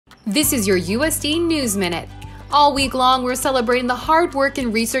This is your USD News Minute. All week long, we're celebrating the hard work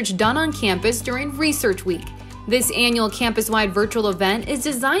and research done on campus during Research Week. This annual campus-wide virtual event is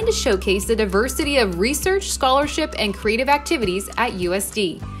designed to showcase the diversity of research, scholarship, and creative activities at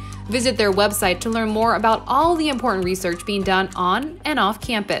USD. Visit their website to learn more about all the important research being done on and off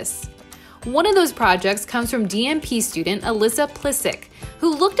campus. One of those projects comes from DMP student Alyssa Plisic,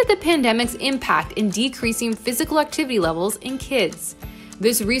 who looked at the pandemic's impact in decreasing physical activity levels in kids.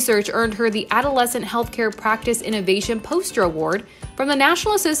 This research earned her the Adolescent Healthcare Practice Innovation Poster Award from the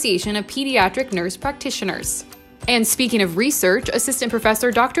National Association of Pediatric Nurse Practitioners. And speaking of research, Assistant Professor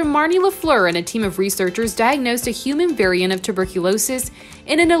Dr. Marni LaFleur and a team of researchers diagnosed a human variant of tuberculosis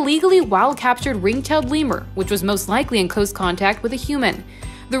in an illegally wild-captured ring-tailed lemur, which was most likely in close contact with a human.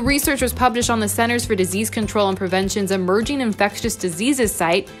 The research was published on the Centers for Disease Control and Prevention's Emerging Infectious Diseases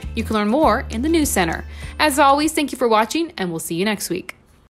site. You can learn more in the News Center. As always, thank you for watching, and we'll see you next week.